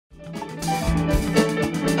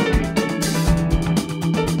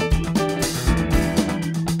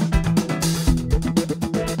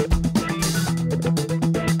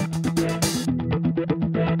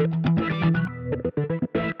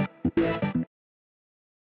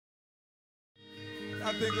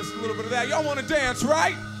I think there's a little bit of that. Y'all want to dance,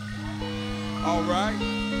 right? All right.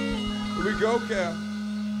 Here we go, Cal.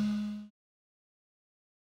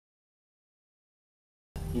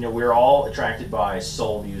 You know, we were all attracted by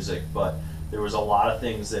soul music, but there was a lot of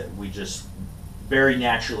things that we just very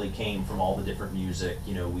naturally came from all the different music,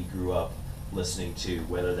 you know, we grew up listening to,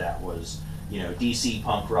 whether that was, you know, DC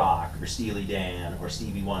punk rock or Steely Dan or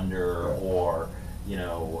Stevie Wonder or, you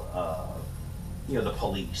know, the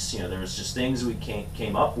Police. You know, there was just things we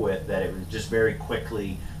came up with that it was just very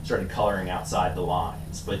quickly started coloring outside the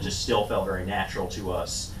lines, but just still felt very natural to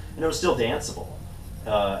us, and it was still danceable.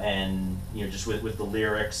 And you know, just with the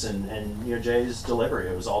lyrics and you know, Jay's delivery,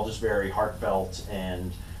 it was all just very heartfelt,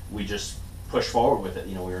 and we just pushed forward with it.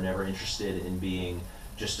 You know, we were never interested in being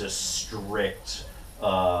just a strict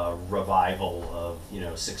revival of, you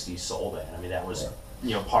know, 60s soul band. I mean, that was, you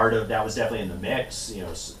know, part of that was definitely in the mix, you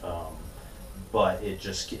know, but it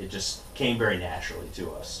just came very naturally to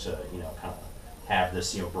us to, you know, kind of have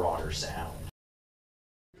this, you know, broader sound.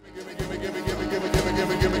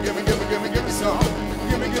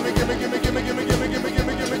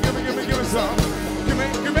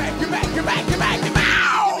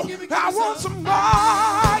 I want some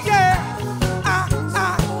more, yeah.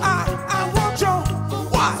 I want your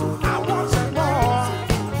what? I want some more.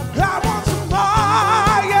 I want some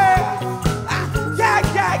more, yeah.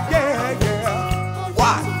 Yeah.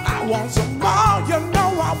 What? I want some more. You know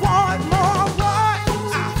I want more. What?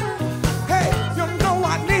 Hey, you know I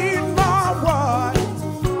need more. What?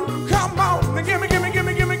 Come on, give me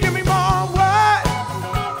more. What?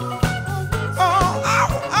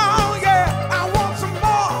 Oh, yeah. I want some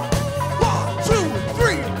more. 1, 2,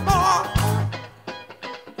 3, more.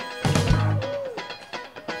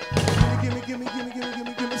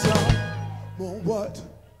 Give me some more. What?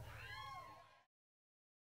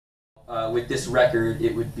 With this record,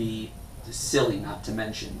 it would be silly not to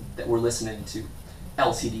mention that we're listening to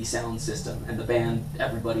LCD Sound System and the band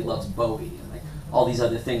Everybody Loves Bowie, and like all these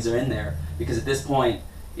other things are in there, because at this point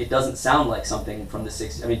it doesn't sound like something from the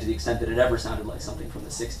 60s. I mean, to the extent that it ever sounded like something from the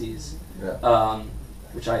 60s,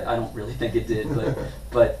 which I don't really think it did,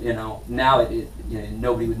 but you know, now you know,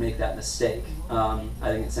 nobody would make that mistake. I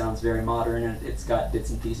think it sounds very modern, and it's got bits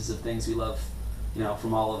and pieces of things we love, you know,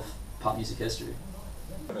 from all of pop music history.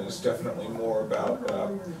 It's definitely more about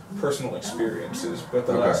personal experiences, but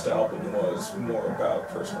the last album was more about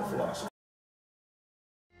personal philosophy.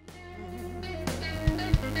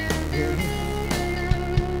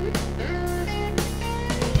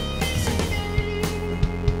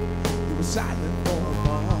 You were silent for a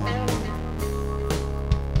while,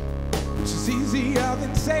 which is easier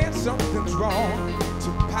than saying something's wrong.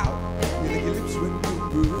 To pout with your lips when you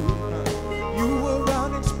grew. You were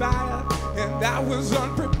uninspired, and I was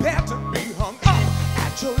unprepared to be hung up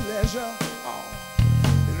at your leisure,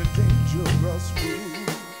 in a dangerous mood.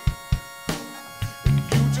 And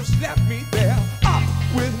you just left me there,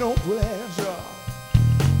 with no pleasure,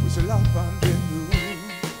 with your love undue.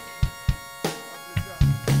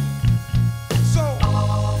 So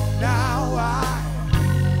now I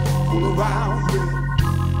fool around with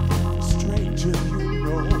a stranger you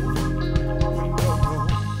know.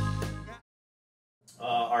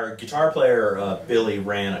 Our guitar player, Billy,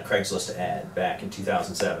 ran a Craigslist ad back in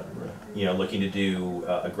 2007, you know, looking to do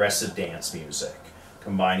aggressive dance music,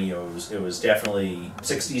 combining, you know, it was definitely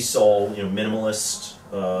 60s soul, you know, minimalist.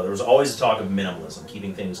 There was always a talk of minimalism,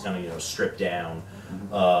 keeping things kind of, you know, stripped down,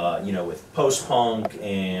 you know, with post-punk,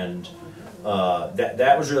 and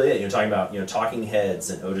that was really it, you know, talking about, you know, Talking Heads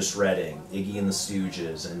and Otis Redding, Iggy and the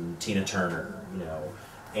Stooges, and Tina Turner, you know,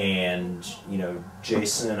 and, you know,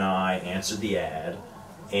 Jason and I answered the ad.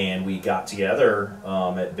 And we got together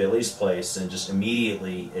at Billy's place, and just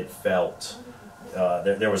immediately it felt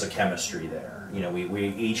there was a chemistry there. You know, we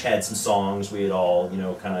each had some songs we had all, you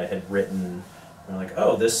know, kind of had written. And like,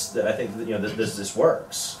 oh, I think, you know, this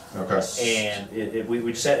works. Okay. And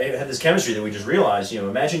we just had this chemistry that we just realized. You know,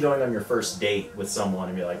 imagine going on your first date with someone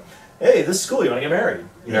and be like, hey, this is cool. You want to get married?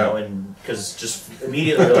 You know, and because just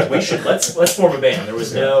immediately we're like, let's form a band. There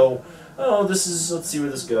was no, oh, let's see where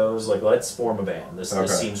this goes. Like, let's form a band. This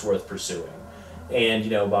seems worth pursuing. And,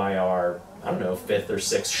 you know, by our, I don't know, 5th or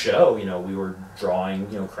 6th show, you know, we were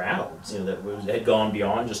drawing, you know, crowds, you know, that had gone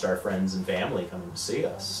beyond just our friends and family coming to see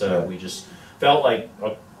us. So we just felt like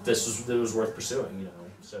this was worth pursuing, you know,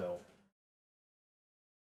 so.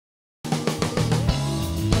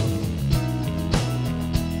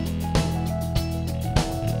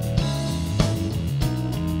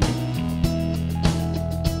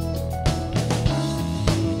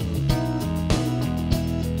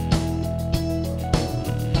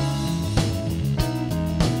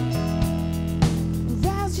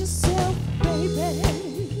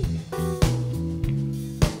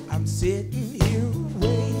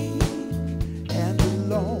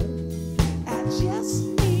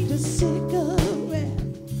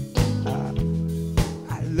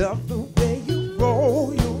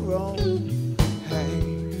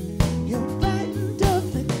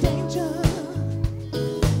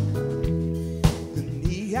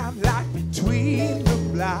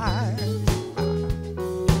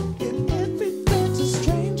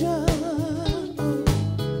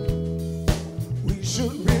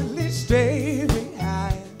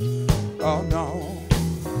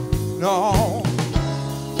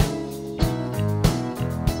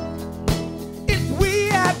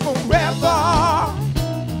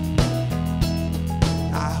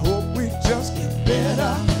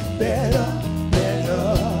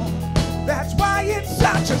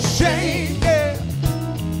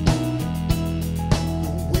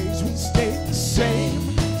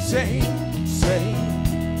 same, same.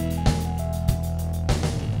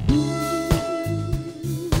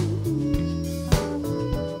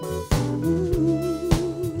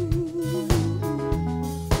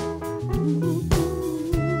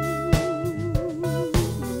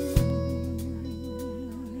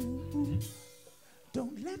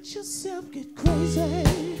 Don't let yourself get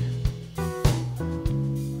crazy.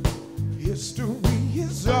 History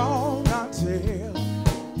is all I tell.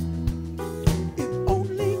 If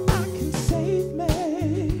only I can save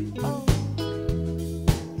me. Oh.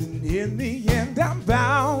 And in the end, I'm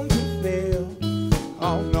bound to fail.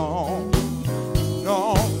 Oh no,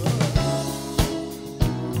 no.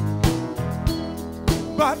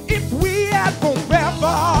 But if we had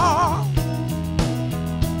forever,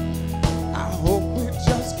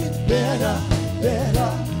 better,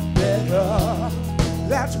 better, better.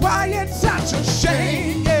 That's why it's such a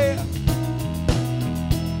shame, yeah.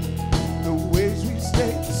 The ways we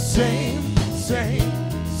stay the same, same,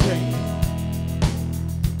 same.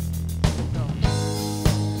 No.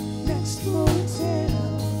 Next motel,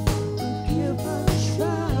 we'll give a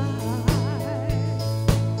try.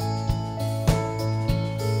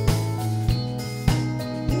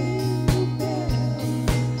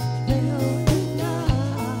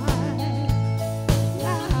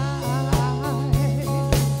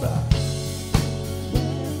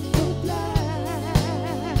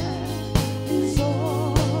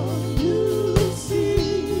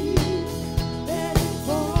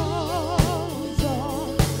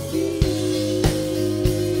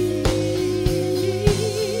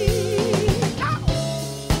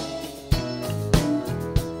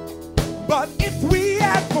 But if we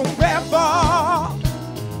had forever,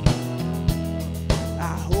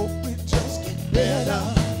 I hope we just get better,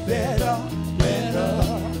 better, better.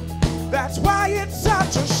 That's why it's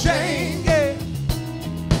such a shame, yeah.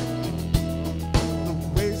 The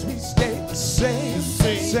ways we stay the same,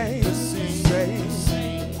 same, same,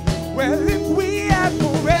 same. Well, if we had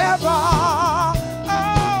forever,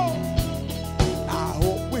 oh, I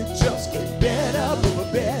hope we just get better,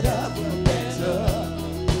 better, better.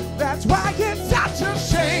 That's why it's such a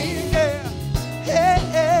shame, yeah. Hey,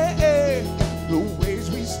 hey, hey. The ways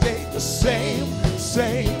we stay the same,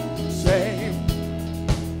 same, same.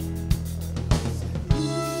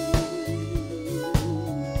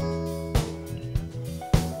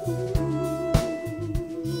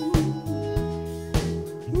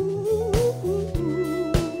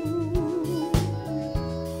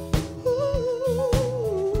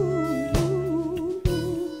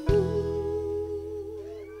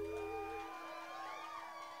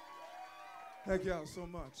 Thank y'all so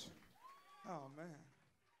much. Oh, man.